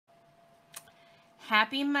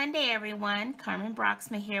Happy Monday, everyone. Carmen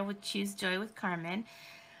Broxma here with Choose Joy with Carmen.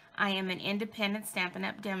 I am an independent Stampin'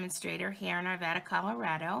 Up! Demonstrator here in Arvada,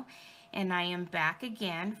 Colorado, and I am back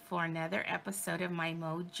again for another episode of my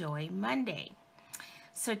MoJOY Monday.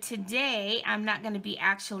 So today, I'm not going to be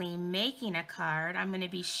actually making a card. I'm going to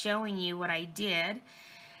be showing you what I did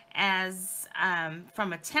as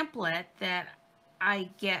from a template that I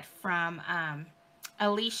get from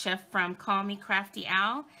Alicia from Call Me Crafty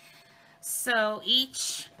Owl. So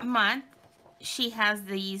each month she has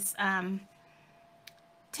these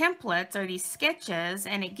templates or these sketches,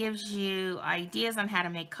 and it gives you ideas on how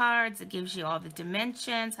to make cards. It gives you all the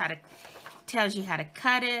dimensions, tells you how to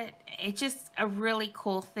cut it. It's just a really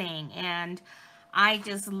cool thing, and I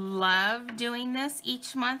just love doing this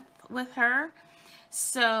each month with her.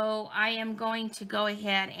 So I am going to go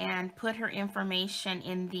ahead and put her information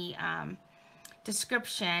in the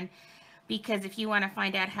description, because if you want to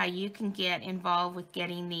find out how you can get involved with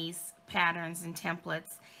getting these patterns and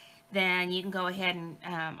templates, then you can go ahead and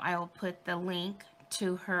I will put the link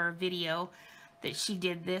to her video that she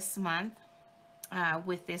did this month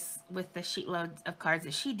with the sheet loads of cards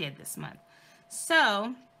that she did this month.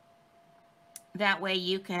 So that way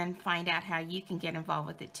you can find out how you can get involved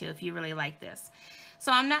with it too if you really like this.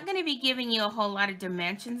 So I'm not going to be giving you a whole lot of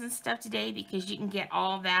dimensions and stuff today, because you can get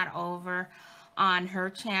all that over on her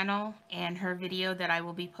channel and her video that I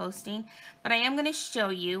will be posting. But I am going to show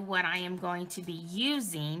you what I am going to be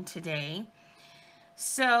using today.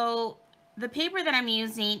 So the paper that I'm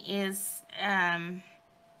using is and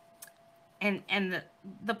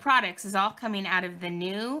the products is all coming out of the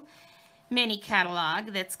new mini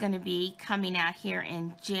catalog that's going to be coming out here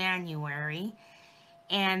in January.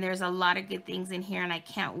 And there's a lot of good things in here, and I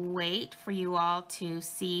can't wait for you all to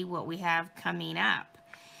see what we have coming up.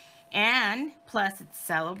 And plus it's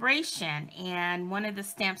celebration, and one of the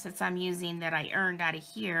stamp sets I'm using that I earned out of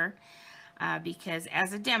here, because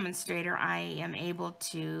as a demonstrator I am able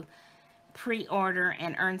to pre-order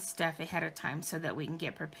and earn stuff ahead of time so that we can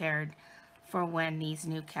get prepared for when these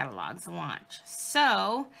new catalogs launch.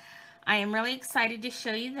 So I am really excited to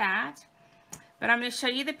show you that. But I'm going to show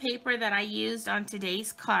you the paper that I used on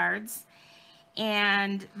today's cards.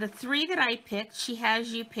 And the three that I picked, she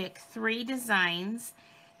has you pick 3 designs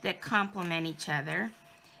that complement each other.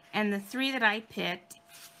 And the 3 that I picked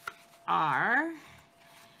are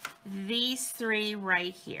these 3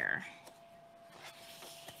 right here.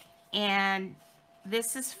 And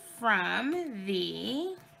this is from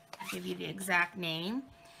I'll give you the exact name,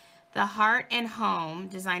 the Heart and Home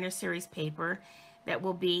Designer Series paper that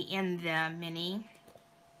will be in the mini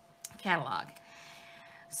catalog.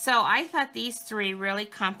 So I thought these 3 really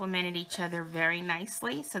complemented each other very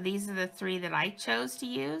nicely. So these are the 3 that I chose to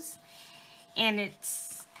use, and it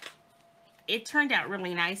turned out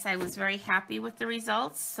really nice. I was very happy with the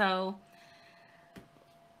results. So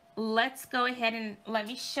let's go ahead and let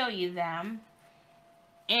me show you them.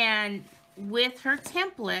 And with her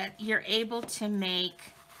template, you're able to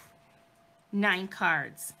make 9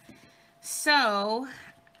 cards. So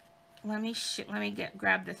let me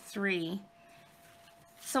grab the 3.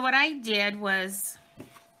 So what I did was,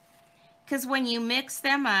 because when you mix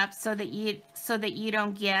them up so that you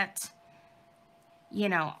don't get, you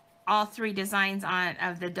know, all 3 designs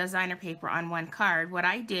of the designer paper on one card, what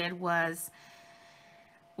I did was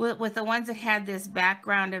with the ones that had this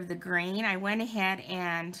background of the green, I went ahead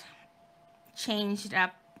and changed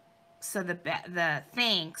up so the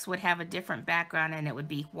thanks would have a different background, and it would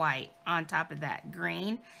be white on top of that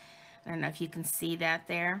green. I don't know if you can see that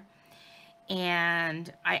there.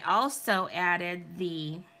 And I also added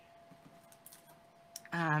the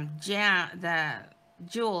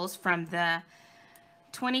jewels from the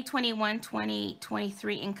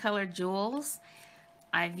 2021-2023 in color jewels.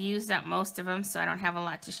 I've used up most of them, so I don't have a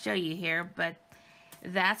lot to show you here, but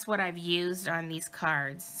that's what I've used on these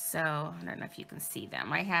cards. So I don't know if you can see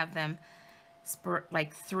them. I have them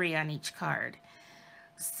like 3 on each card.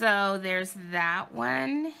 So there's that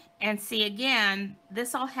one. And see, again,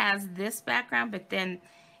 this all has this background, but then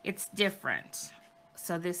it's different.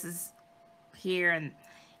 So this is here, and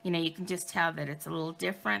you know, you can just tell that it's a little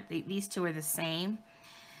different. These 2 are the same.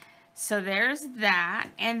 So there's that.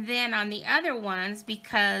 And then on the other ones,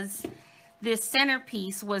 because this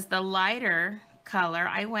centerpiece was the lighter color,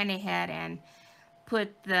 I went ahead and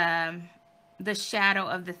put the shadow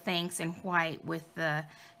of the thanks in white with the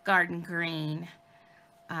garden green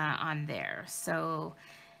on there. So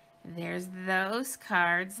there's those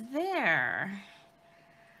cards there.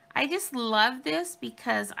 I just love this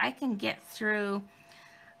because I can get through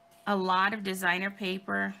a lot of designer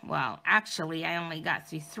paper. Well, actually, I only got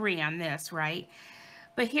through 3 on this, right?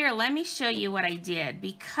 But here, let me show you what I did,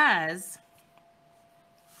 because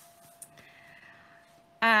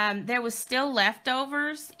there was still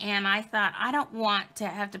leftovers, and I thought I don't want to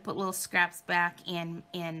have to put little scraps back in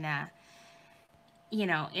you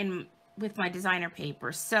know, in with my designer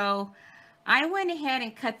paper. So I went ahead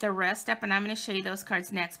and cut the rest up, and I'm going to show you those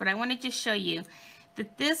cards next. But I want to just show you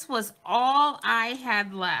that this was all I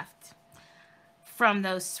had left from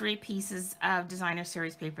those 3 pieces of designer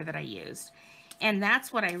series paper that I used. And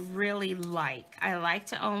that's what I really like. I like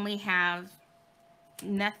to only have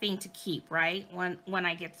nothing to keep, right? When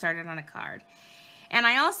I get started on a card. And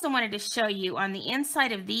I also wanted to show you on the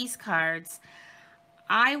inside of these cards,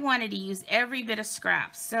 I wanted to use every bit of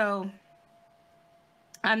scrap. So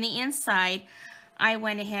on the inside, I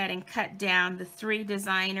went ahead and cut down the 3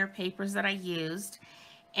 designer papers that I used,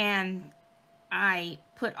 and I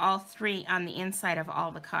put all 3 on the inside of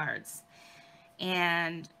all the cards.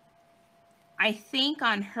 And I think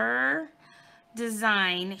on her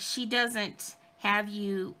design, she doesn't have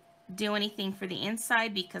you do anything for the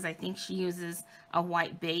inside, because I think she uses a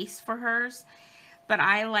white base for hers. But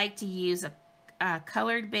I like to use a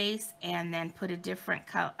colored base and then put a different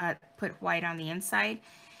color, put white on the inside.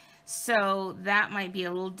 So that might be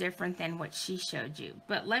a little different than what she showed you.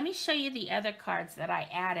 But let me show you the other cards that I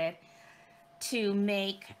added to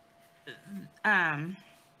make, so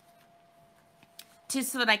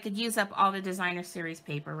that I could use up all the designer series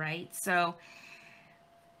paper, right? So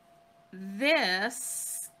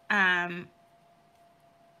this, I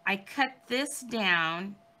cut this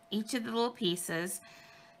down, each of the little pieces,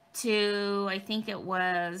 to, I think it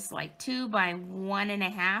was like 2 by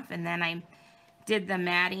 1.5, and then I did the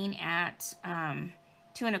matting at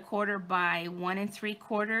 2 1/4 by 1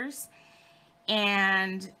 3/4.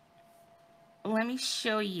 And let me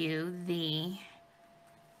show you the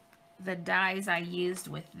dies I used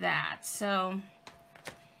with that. So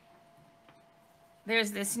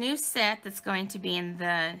there's this new set that's going to be in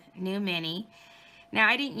the new mini. Now,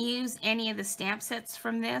 I didn't use any of the stamp sets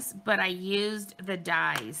from this, but I used the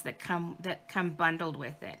dies that come bundled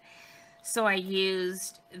with it. So I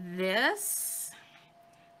used this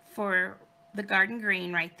for the garden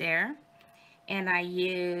green right there, and I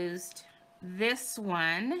used this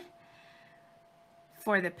one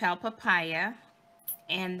for the pale papaya,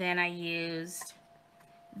 and then I used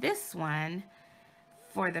this one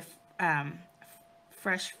for the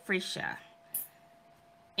fresh freesia.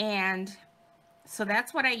 And so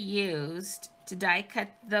that's what I used to die cut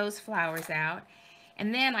those flowers out.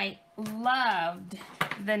 And then I loved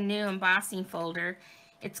the new embossing folder.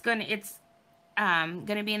 It's gonna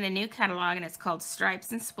be in the new catalog, and it's called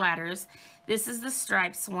Stripes and Splatters. This is the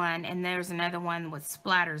stripes one, and there's another one with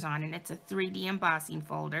splatters on it. It's a 3D embossing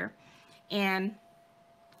folder. And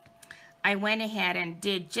I went ahead and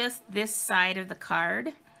did just this side of the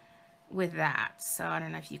card with that. So I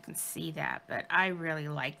don't know if you can see that, but I really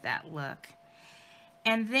like that look.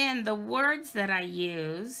 And then the words that I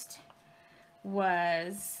used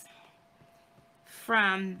was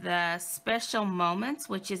from the Special Moments,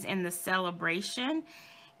 which is in the celebration.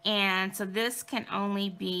 And so this can only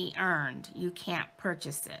be earned. You can't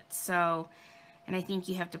purchase it. So, and I think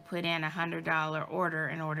you have to put in $100 order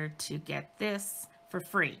in order to get this for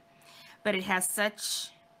free. But it has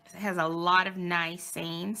a lot of nice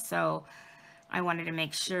sayings, so I wanted to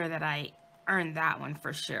make sure that I earned that one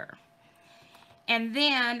for sure. And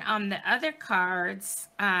then on the other cards,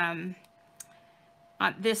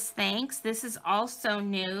 this thanks. This is also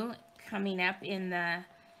new, coming up in the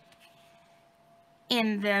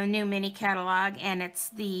new mini catalog, and it's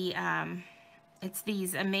these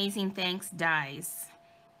amazing thanks dies.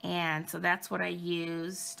 And so that's what I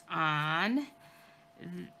used on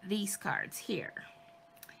these cards here.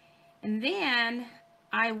 And then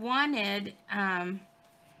I wanted,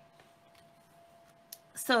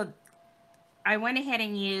 so I went ahead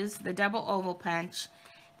and used the double oval punch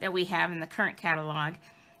that we have in the current catalog,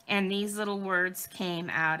 and these little words came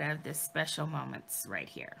out of this Special Moments right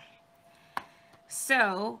here.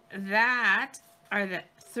 So that are the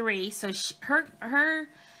 3. So her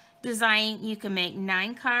design, you can make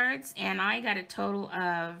 9 cards, and I got a total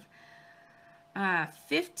of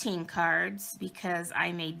 15 cards because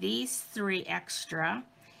I made these 3 extra,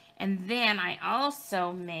 and then I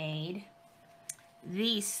also made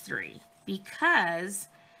these 3 because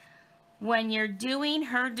when you're doing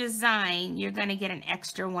her design, you're going to get an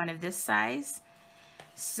extra one of this size.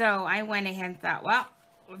 So I went ahead and thought, well,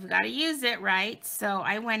 we've got to use it, right? So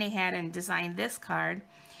I went ahead and designed this card,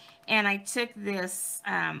 and I took this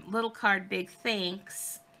little card, Big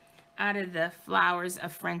Thanks, out of the Flowers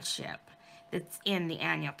of Friendship that's in the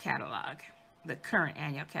annual catalog. the current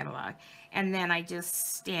annual catalog. And then I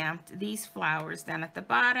just stamped these flowers down at the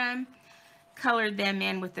bottom, colored them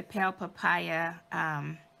in with the pale papaya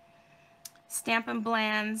Stampin'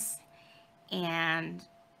 Blends, and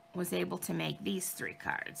was able to make these 3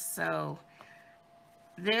 cards. So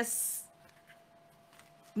this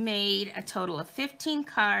made a total of 15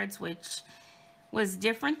 cards, which was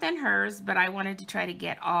different than hers, but I wanted to try to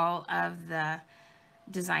get all of the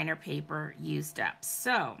designer paper used up.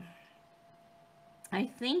 So I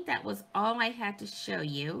think that was all I had to show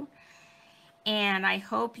you. And I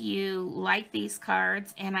hope you like these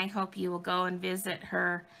cards, and I hope you will go and visit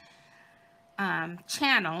her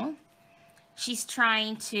channel. She's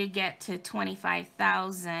trying to get to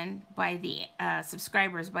 25,000 by the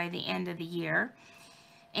subscribers by the end of the year.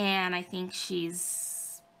 And I think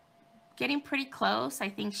she's getting pretty close. I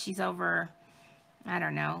think she's over, I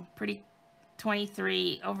don't know,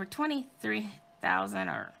 over 23,000,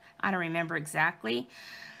 or I don't remember exactly.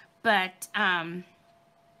 But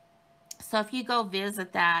so if you go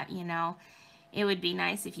visit that, you know, it would be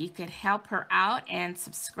nice if you could help her out and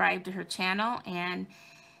subscribe to her channel. And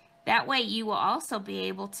that way you will also be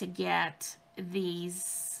able to get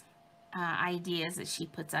these ideas that she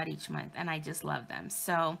puts out each month. And I just love them.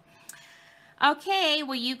 So, okay,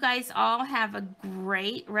 well, you guys all have a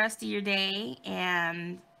great rest of your day.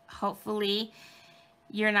 And hopefully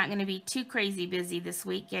you're not going to be too crazy busy this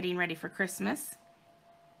week getting ready for Christmas.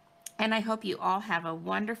 And I hope you all have a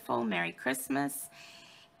wonderful Merry Christmas.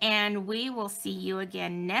 And we will see you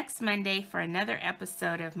again next Monday for another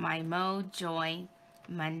episode of my MoJOY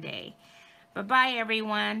Monday. Bye-bye,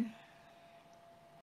 everyone.